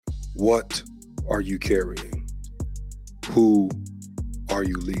What are you carrying? Who are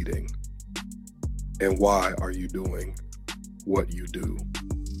you leading? And why are you doing what you do?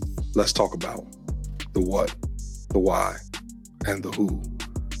 Let's talk about the what, the why, and the who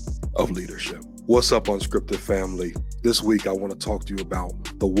of leadership. What's up, Unscripted family? This week, I want to talk to you about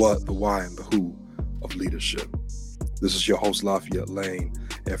the what, the why, and the who of leadership. This is your host, Lafayette Lane,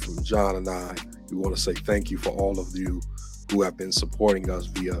 and from John and I, we want to say thank you for all of you who have been supporting us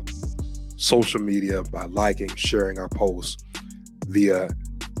via social media by liking, sharing our posts, via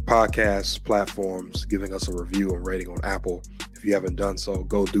podcast platforms, giving us a review and rating on Apple. If you haven't done so,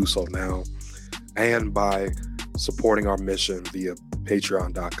 go do so now. And by supporting our mission via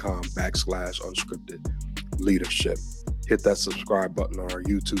patreon.com/unscripted-leadership. Hit that subscribe button on our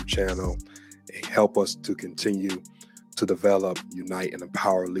YouTube channel and help us to continue to develop, unite, and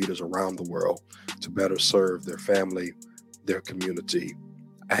empower leaders around the world to better serve their family, their community,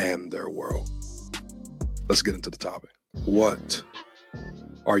 and their world. Let's get into the topic. What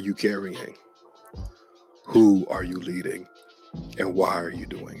are you carrying? Who are you leading? And why are you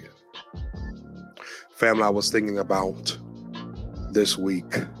doing it? Family, I was thinking about this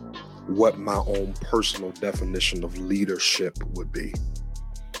week what my own personal definition of leadership would be,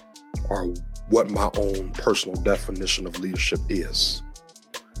 or what my own personal definition of leadership is.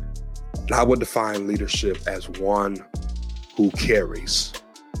 And I would define leadership as one who carries.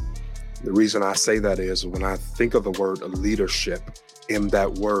 The reason I say that is when I think of the word leadership, in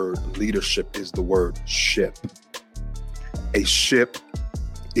that word, leadership is the word ship. A ship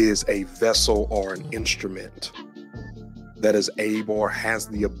is a vessel or an instrument that is able or has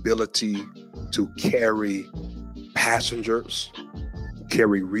the ability to carry passengers,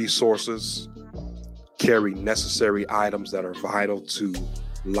 carry resources, carry necessary items that are vital to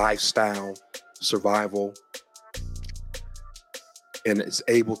lifestyle, survival, and it's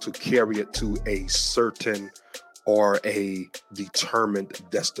able to carry it to a certain or a determined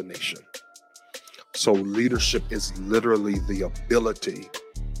destination. So leadership is literally the ability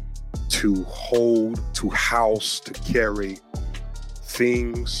to hold, to house, to carry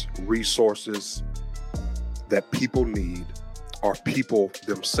things, resources that people need or people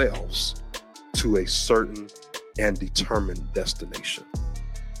themselves to a certain and determined destination.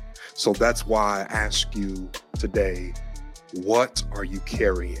 So that's why I ask you today, what are you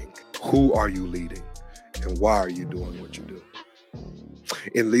carrying? Who are you leading? And why are you doing what you do?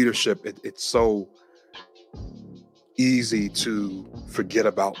 In leadership, it's so easy to forget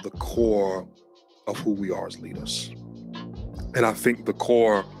about the core of who we are as leaders. And I think the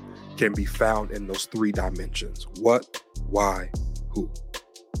core can be found in those three dimensions: what, why, who.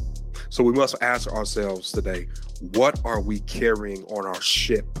 So we must ask ourselves today, what are we carrying on our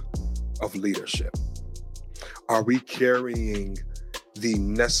ship of leadership? Are we carrying the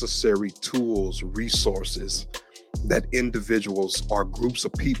necessary tools, resources that individuals or groups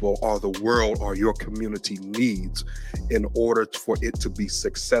of people or the world or your community needs in order for it to be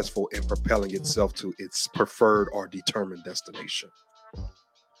successful in propelling itself to its preferred or determined destination?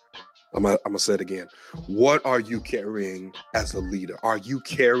 I'm gonna say it again. What are you carrying as a leader? Are you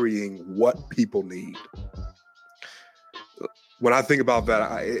carrying what people need? When I think about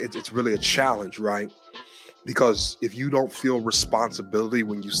that, it's really a challenge, right? Because if you don't feel responsibility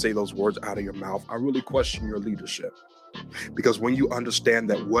when you say those words out of your mouth, I really question your leadership. Because when you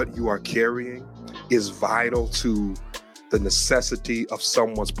understand that what you are carrying is vital to the necessity of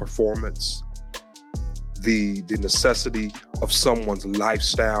someone's performance, the necessity of someone's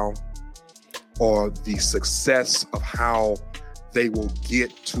lifestyle, or the success of how they will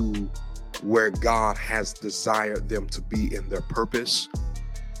get to where God has desired them to be in their purpose,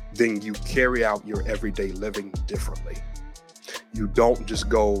 then you carry out your everyday living differently. You don't just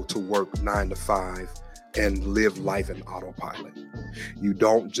go to work 9 to 5 and live life in autopilot. You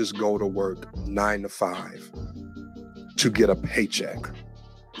don't just go to work 9 to 5 to get a paycheck.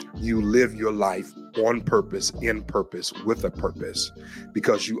 You live your life on purpose, in purpose, with a purpose,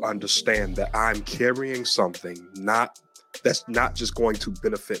 because you understand that I'm carrying something that's not just going to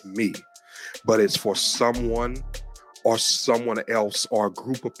benefit me, but it's for someone or someone else or a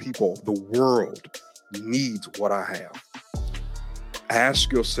group of people. The world needs what I have.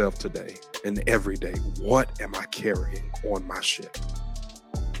 Ask yourself today and every day, what am I carrying on my ship?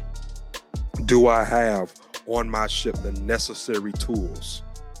 Do I have on my ship the necessary tools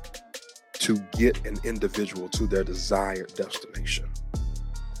to get an individual to their desired destination?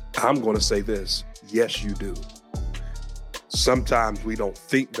 I'm going to say this, yes, you do. Sometimes we don't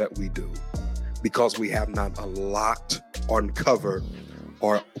think that we do because we have not unlocked, uncovered,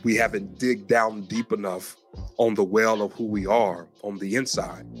 or we haven't digged down deep enough on the well of who we are on the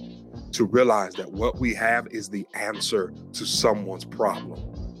inside to realize that what we have is the answer to someone's problem.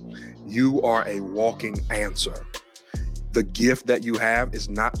 You are a walking answer. The gift that you have is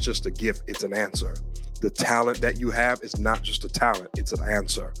not just a gift, it's an answer. The talent that you have is not just a talent, it's an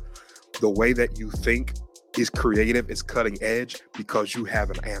answer. The way that you think is creative, it's cutting edge because you have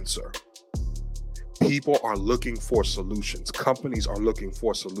an answer. People are looking for solutions. Companies are looking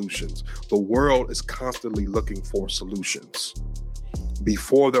for solutions. The world is constantly looking for solutions.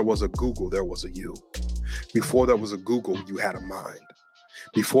 Before there was a Google, there was a you. Before there was a Google, you had a mind.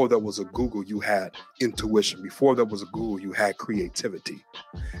 Before there was a Google, you had intuition. Before there was a Google, you had creativity.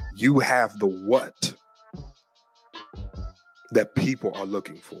 You have the what that people are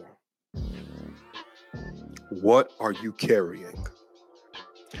looking for. What are you carrying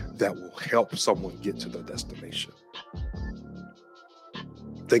that will help someone get to their destination?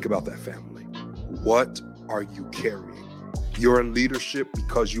 Think about that, family. What are you carrying? You're in leadership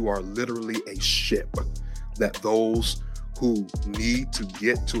because you are literally a ship that those who need to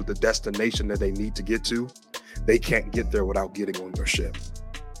get to the destination that they need to get to, they can't get there without getting on your ship.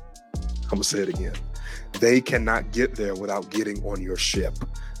 I'm gonna say it again. They cannot get there without getting on your ship.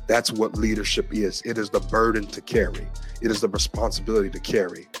 That's what leadership is. It is the burden to carry. It is the responsibility to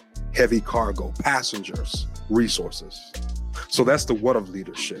carry heavy cargo, passengers, resources. So that's the what of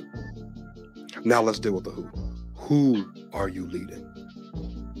leadership. Now let's deal with the who. Who are you leading?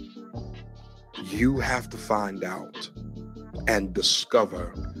 You have to find out and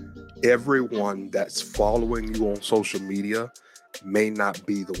discover everyone that's following you on social media may not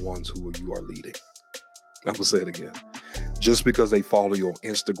be the ones who you are leading. I'm gonna say it again. Just because they follow you on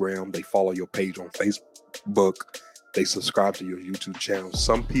Instagram, they follow your page on Facebook, they subscribe to your YouTube channel.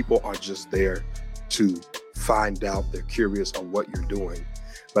 Some people are just there to find out, they're curious on what you're doing,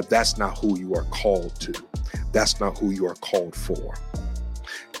 but that's not who you are called to. That's not who you are called for.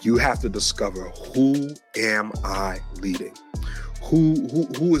 You have to discover, who am I leading?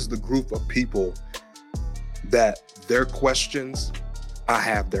 Who is the group of people that their questions, I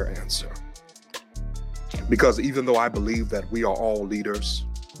have their answer? Because even though I believe that we are all leaders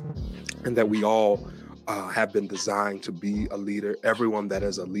and that we all have been designed to be a leader, everyone that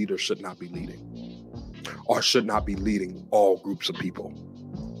is a leader should not be leading or should not be leading all groups of people.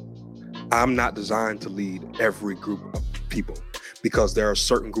 I'm not designed to lead every group of people because there are a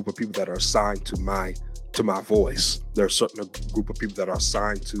certain group of people that are assigned to my voice. There are a certain group of people that are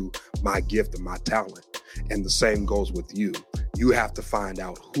assigned to my gift and my talent. And the same goes with you. You have to find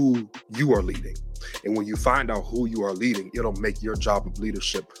out who you are leading. And when you find out who you are leading, it'll make your job of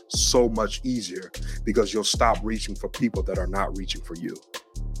leadership so much easier because you'll stop reaching for people that are not reaching for you.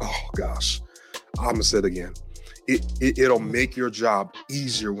 Oh gosh, I'm gonna say it again. It'll make your job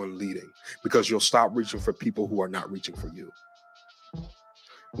easier when leading because you'll stop reaching for people who are not reaching for you.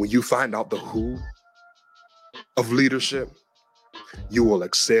 When you find out the who of leadership, you will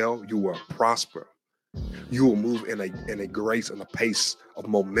excel, you will prosper. You will move in a grace and a pace of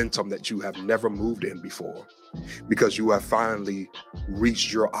momentum that you have never moved in before because you have finally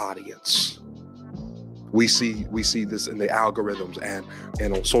reached your audience. We see this in the algorithms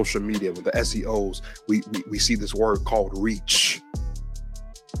and on social media with the SEOs. We see this word called reach.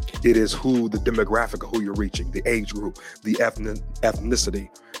 It is who the demographic of who you're reaching, the age group, the ethnicity,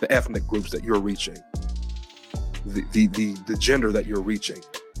 the ethnic groups that you're reaching, the gender that you're reaching,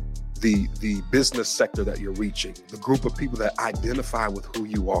 the business sector that you're reaching, the group of people that identify with who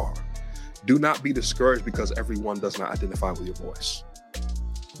you are. Do not be discouraged because everyone does not identify with your voice.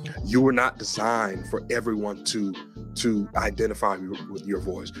 You were not designed for everyone to identify with your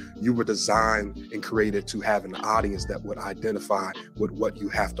voice. You were designed and created to have an audience that would identify with what you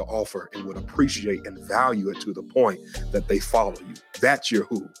have to offer and would appreciate and value it to the point that they follow you. That's your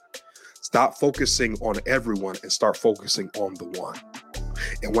who. Stop focusing on everyone and start focusing on the one.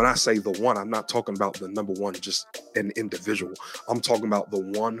 And when I say the one, I'm not talking about the number one, just an individual. I'm talking about the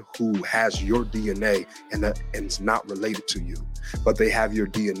one who has your DNA and it's not related to you, but they have your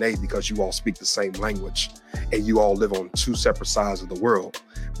DNA because you all speak the same language and you all live on two separate sides of the world,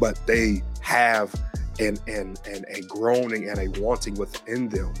 but they have a groaning and a wanting within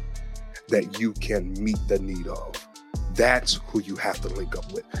them that you can meet the need of. That's who you have to link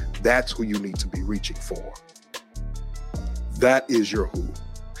up with. That's who you need to be reaching for. That is your who.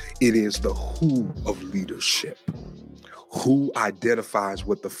 It is the who of leadership. Who identifies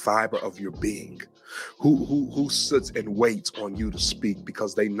with the fiber of your being. Who sits and waits on you to speak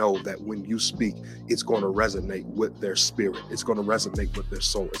because they know that when you speak, it's going to resonate with their spirit. It's going to resonate with their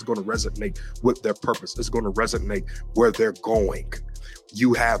soul. It's going to resonate with their purpose. It's going to resonate where they're going.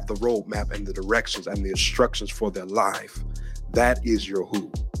 You have the roadmap and the directions and the instructions for their life. That is your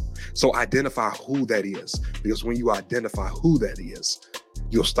who. So identify who that is, because when you identify who that is,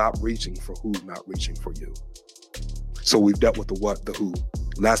 you'll stop reaching for who's not reaching for you. So we've dealt with the what, the who.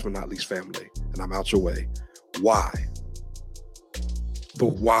 Last but not least, family, and I'm out your way. Why? The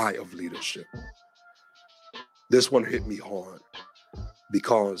why of leadership. This one hit me hard,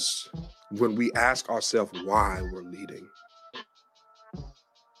 because when we ask ourselves why we're leading,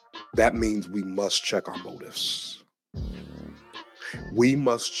 that means we must check our motives. We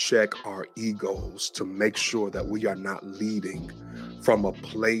must check our egos to make sure that we are not leading from a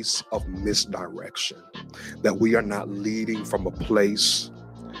place of misdirection, that we are not leading from a place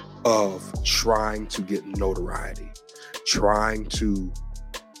of trying to get notoriety, trying to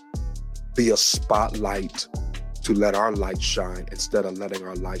be a spotlight to let our light shine instead of letting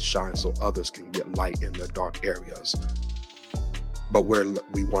our light shine so others can get light in their dark areas. But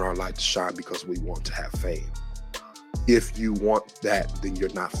we want our light to shine because we want to have fame. If you want that, then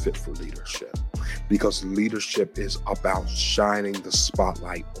you're not fit for leadership, because leadership is about shining the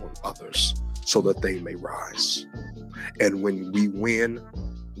spotlight on others so that they may rise. And when we win,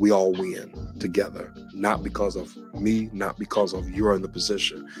 we all win together, not because of me, not because of you're in the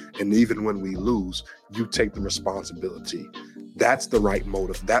position. And even when we lose, you take the responsibility. That's the right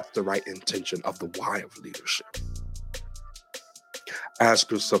motive. That's the right intention of the why of leadership.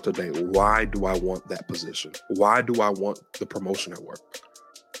 Ask yourself today, why do I want that position? Why do I want the promotion at work?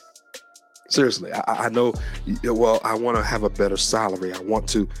 Seriously, I know, well, I want to have a better salary. I want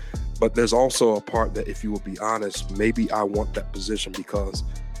to, but there's also a part that, if you will be honest, maybe I want that position because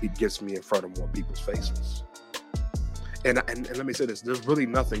it gets me in front of more people's faces. And let me say this, there's really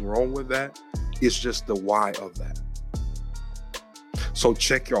nothing wrong with that. It's just the why of that. So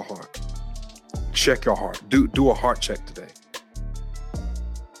check your heart. Check your heart. Do a heart check today.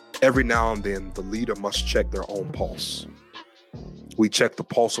 Every now and then, the leader must check their own pulse. We check the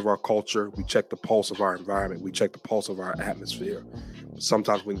pulse of our culture. We check the pulse of our environment. We check the pulse of our atmosphere.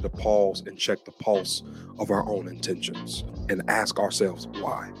 Sometimes we need to pause and check the pulse of our own intentions and ask ourselves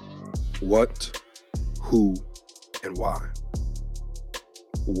why. What, who, and why?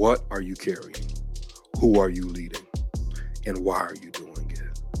 What are you carrying? Who are you leading? And why are you doing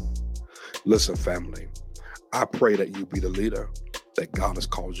it? Listen, family, I pray that you be the leader that God has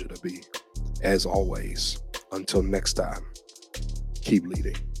called you to be. As always, until next time, keep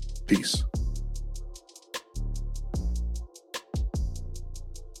leading. Peace.